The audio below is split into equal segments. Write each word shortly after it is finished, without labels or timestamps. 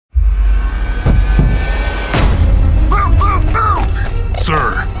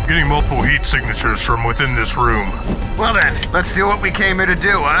getting multiple heat signatures from within this room. Well then, let's do what we came here to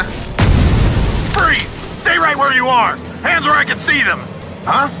do, huh? Freeze! Stay right where you are! Hands where I can see them!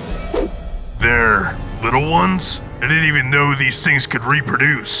 Huh? They're little ones? I didn't even know these things could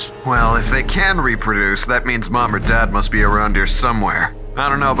reproduce. Well, if they can reproduce, that means Mom or Dad must be around here somewhere. I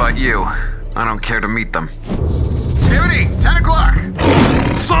don't know about you. I don't care to meet them. Skibidi, 10 o'clock!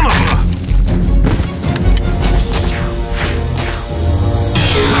 Son of a...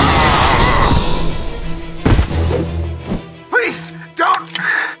 Please,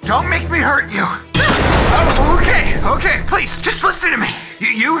 don't make me hurt you. Oh, okay, please, just listen to me.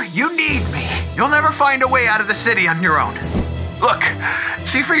 You need me. You'll never find a way out of the city on your own. Look,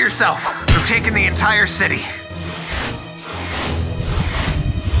 see for yourself. We've taken the entire city.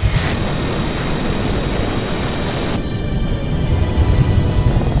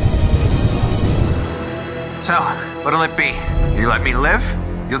 So, what'll it be? You let me live?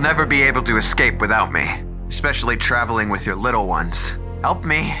 You'll never be able to escape without me. Especially traveling with your little ones. Help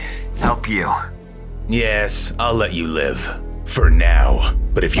me, help you. Yes, I'll let you live. For now.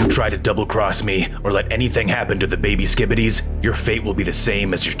 But if you try to double-cross me, or let anything happen to the baby Skibidis, your fate will be the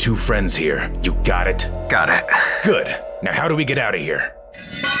same as your two friends here. You got it? Got it. Good. Now how do we get out of here?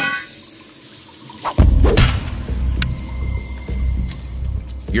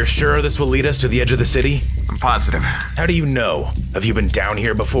 You're sure this will lead us to the edge of the city? I'm positive. How do you know? Have you been down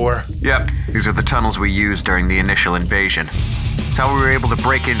here before? Yep, these are the tunnels we used during the initial invasion. It's how we were able to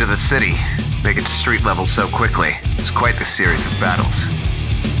break into the city, make it to street level so quickly. It's quite the series of battles.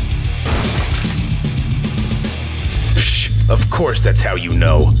 Psh, of course that's how you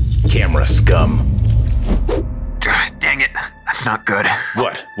know. Camera scum. Dang it, that's not good.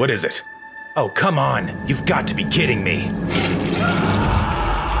 What? What is it? Oh, come on. You've got to be kidding me.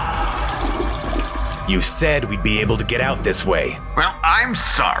 You said we'd be able to get out this way. Well, I'm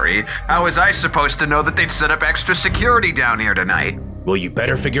sorry. How was I supposed to know that they'd set up extra security down here tonight? Well, you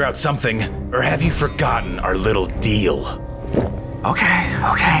better figure out something, or have you forgotten our little deal?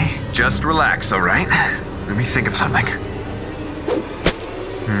 Okay. Just relax, all right? Let me think of something.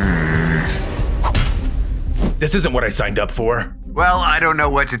 This isn't what I signed up for. Well, I don't know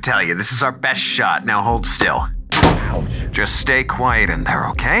what to tell you. This is our best shot. Now hold still. Ouch. Just stay quiet in there,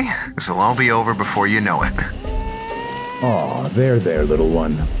 okay? This'll all be over before you know it. Aw, there, little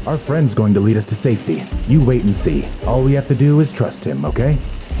one. Our friend's going to lead us to safety. You wait and see. All we have to do is trust him, okay?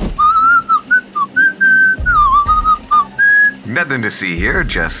 Nothing to see here,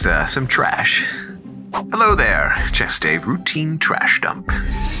 just some trash. Hello there, just a routine trash dump.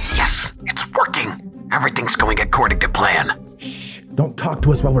 Yes, it's working. Everything's going according to plan. Shh, don't talk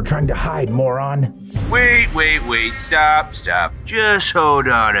to us while we're trying to hide, moron. Wait, stop. Just hold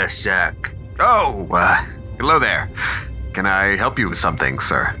on a sec. Oh, hello there. Can I help you with something,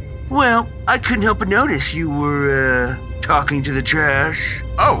 sir? Well, I couldn't help but notice you were, talking to the trash.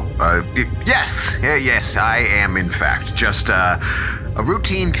 Oh, yes, I am in fact. Just, a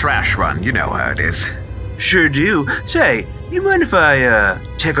routine trash run. You know how it is. Sure do. Say, you mind if I,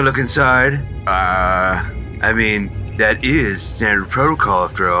 take a look inside? I mean, that is standard protocol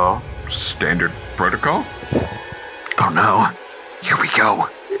after all. Standard protocol? Oh no. Here we go.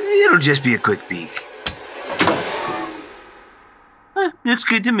 It'll just be a quick peek. Looks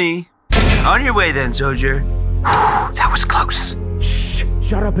good to me. On your way then, soldier. That was close. Shh,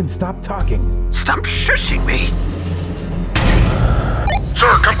 shut up and stop talking. Stop shushing me.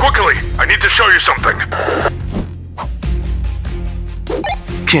 Sir, come quickly. I need to show you something.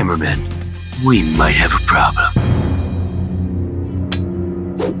 Cameraman, we might have a problem.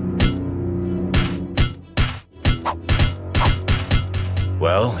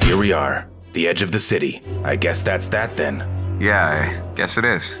 Well, here we are. The edge of the city. I guess that's that then. Yeah, I guess it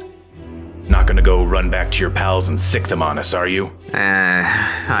is. Not gonna go run back to your pals and sick them on us, are you?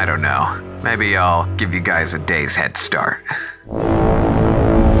 I don't know. Maybe I'll give you guys a day's head start.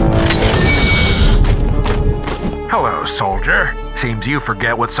 Hello, soldier. Seems you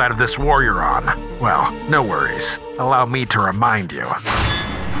forget what side of this war you're on. Well, no worries. Allow me to remind you.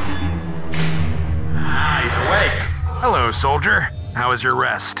 He's awake. Hello, soldier. How was your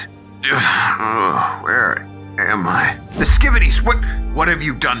rest? Where am I? The Skibidis, what have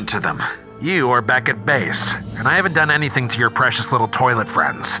you done to them? You are back at base, and I haven't done anything to your precious little toilet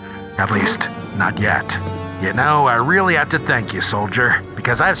friends. At least, not yet. You know, I really have to thank you, soldier,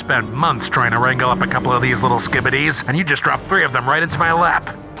 because I've spent months trying to wrangle up a couple of these little Skibidis, and you just dropped 3 of them right into my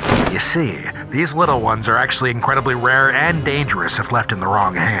lap. You see, these little ones are actually incredibly rare and dangerous if left in the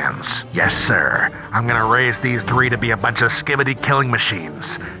wrong hands. Yes, sir. I'm gonna raise these 3 to be a bunch of Skibidi killing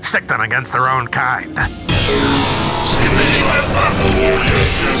machines. Sick them against their own kind.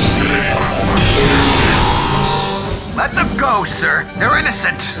 Let them go, sir. They're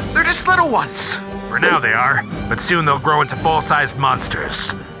innocent. They're just little ones. For now they are, but soon they'll grow into full-sized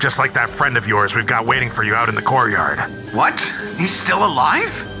monsters. Just like that friend of yours we've got waiting for you out in the courtyard. What? He's still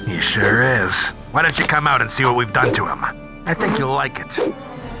alive? He sure is. Why don't you come out and see what we've done to him? I think you'll like it.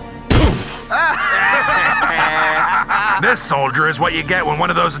 This soldier is what you get when one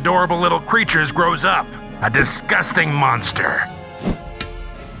of those adorable little creatures grows up. A disgusting monster.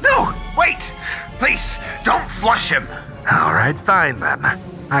 No, wait! Please, don't flush him. All right, fine then.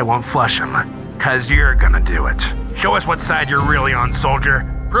 I won't flush him, 'cause you're gonna do it. Show us what side you're really on, soldier.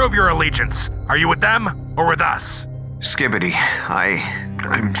 Prove your allegiance. Are you with them or with us? Skibidi,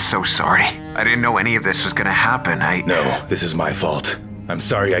 I'm so sorry. I didn't know any of this was gonna happen. No, this is my fault. I'm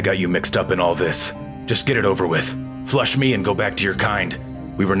sorry I got you mixed up in all this. Just get it over with. Flush me and go back to your kind.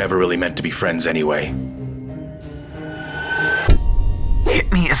 We were never really meant to be friends anyway.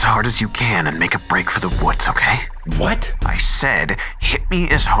 Hit me as hard as you can and make a break for the woods, okay? What? I said, hit me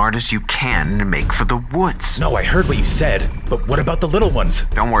as hard as you can and make for the woods. No, I heard what you said, but what about the little ones?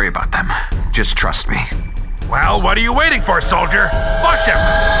 Don't worry about them. Just trust me. Well, what are you waiting for, soldier? Flush him!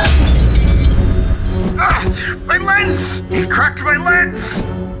 Ah, my lens! He cracked my lens!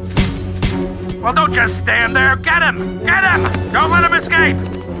 Well, don't just stand there. Get him! Get him! Don't let him escape!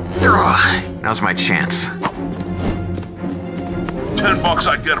 Ugh, now's my chance. $10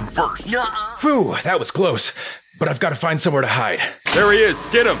 I'd get him first. Phew, that was close. But I've got to find somewhere to hide. There he is.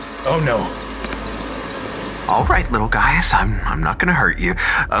 Get him. Oh no. All right, little guys, I'm not gonna hurt you.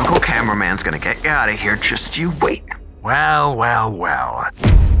 Uncle Cameraman's gonna get you out of here. Just you wait. Well, well, well.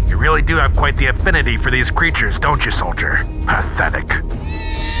 You really do have quite the affinity for these creatures, don't you, soldier? Pathetic.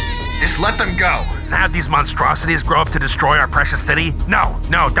 Just let them go. Have these monstrosities grow up to destroy our precious city? No,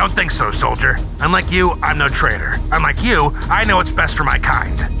 don't think so, soldier. Unlike you, I'm no traitor. Unlike you, I know what's best for my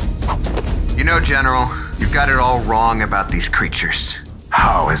kind. You know, General, you've got it all wrong about these creatures.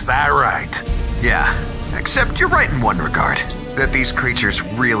 Oh, is that right? Yeah, except you're right in one regard. That these creatures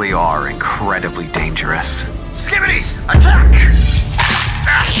really are incredibly dangerous. Skibidis, attack!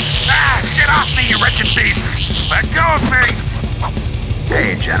 Get off me, you wretched beasts! Let go of me!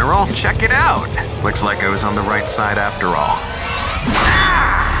 Hey, General, check it out. Looks like I was on the right side after all.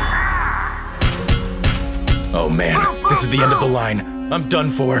 Oh man, this is the end of the line. I'm done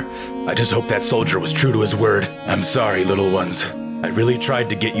for. I just hope that soldier was true to his word. I'm sorry, little ones. I really tried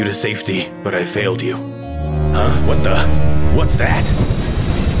to get you to safety, but I failed you. Huh? What the? What's that?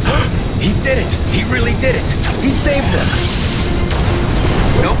 He did it! He really did it! He saved them!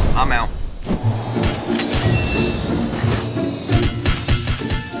 Nope, I'm out.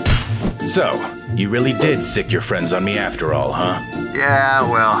 So, you really did sick your friends on me after all, huh? Yeah,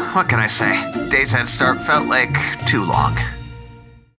 well, what can I say? Day's head start felt like too long.